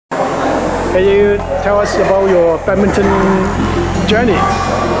Can you tell us about your badminton journey?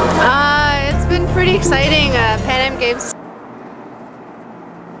 It's been pretty exciting. Pan Am Games.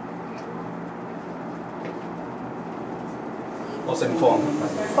 我姓方。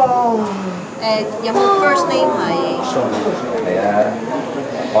方。有冇 first name 係？係啊，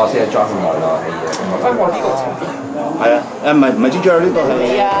我先係 join 咁耐咯，係我呢個前邊。係啊，唔係豬醬呢個係。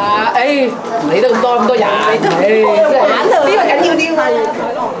係啊，你都咁多人，呢個緊要啲嘛。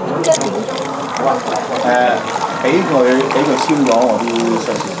俾佢簽咗我啲相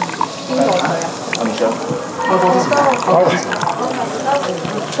片。邊個佢啊？我唔想。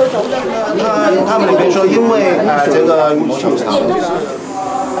他们那边说，因为这个羽毛球场，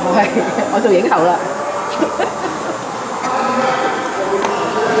係我做影后啦。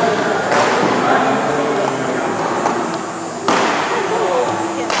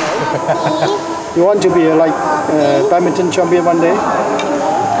You want to be like badminton champion one day?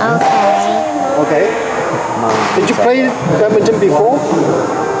 Okay. Okay. Did you play badminton before?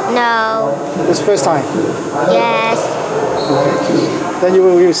 No. This first time? Yes. Then you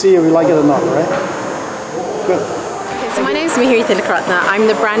will see if you like it or not, right? Good. So my name is Mihiri Thilakartna. I'm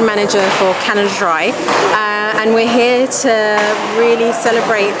the brand manager for Canada Dry, and we're here to really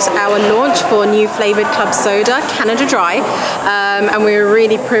celebrate our launch for new flavoured club soda, Canada Dry, and we're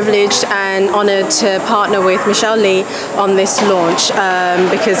really privileged and honoured to partner with Michelle Lee on this launch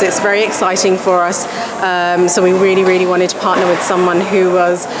because it's very exciting for us. So we really wanted to partner with someone who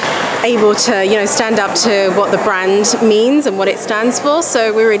was able to, stand up to what the brand means and what it stands for.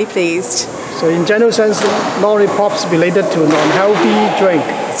 So we're really pleased. So in general sense, normally pop's related to non-healthy drink.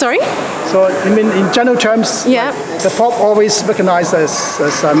 Sorry? So I mean, in general terms, yeah, the pop always recognized as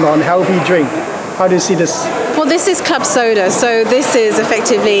a non-healthy drink. How do you see this? Well, this is club soda, so this is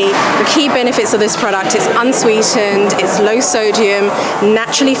effectively the key benefits of this product. It's unsweetened, it's low sodium,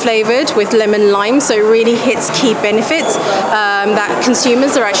 naturally flavoured with lemon lime, so it really hits key benefits that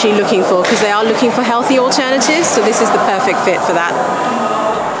consumers are actually looking for because they are looking for healthy alternatives, so this is the perfect fit for that.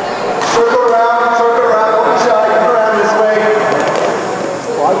 Circle around, don't be shy, come around this way.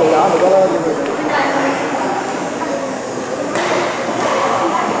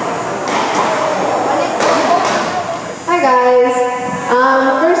 Hi guys.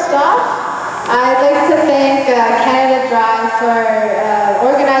 First off, I'd like to thank Canada Dry for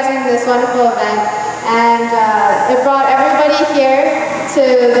organizing this wonderful event, and it brought everybody here to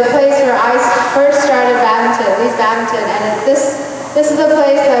the place where I first started badminton, and this is the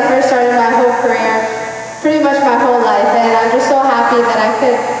place that I first started my whole career, pretty much my whole life, and I'm just so happy that I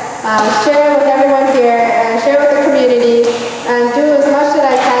could share with everyone here, share with the community, and do as much that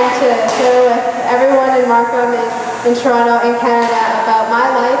I can to share with everyone in Markham, in Toronto, in Canada, about my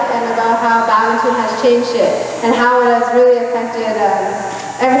life and about how badminton has changed it, and how it has really affected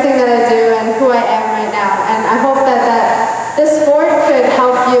everything that I do and who I am right now. And I hope that this sport could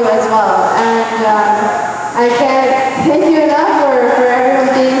help you as well. And I can't thank you enough for everyone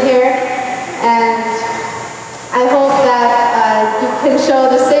being here, and I hope that you can show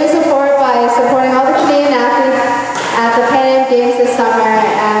the same support by supporting all the Canadian athletes at the Pan Am Games this summer.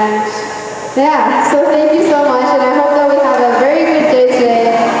 And yeah, so thank you so much, and I hope that we have a very good day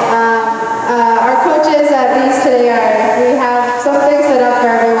today. Our coaches at least today we have something set up for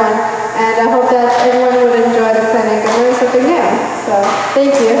everyone, and I hope that everyone would enjoy the clinic and learn something new. So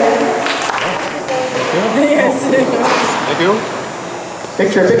thank you. Yes. Thank you.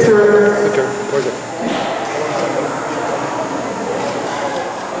 Picture. Where's it?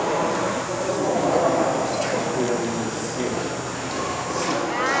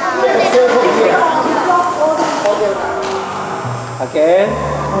 Again.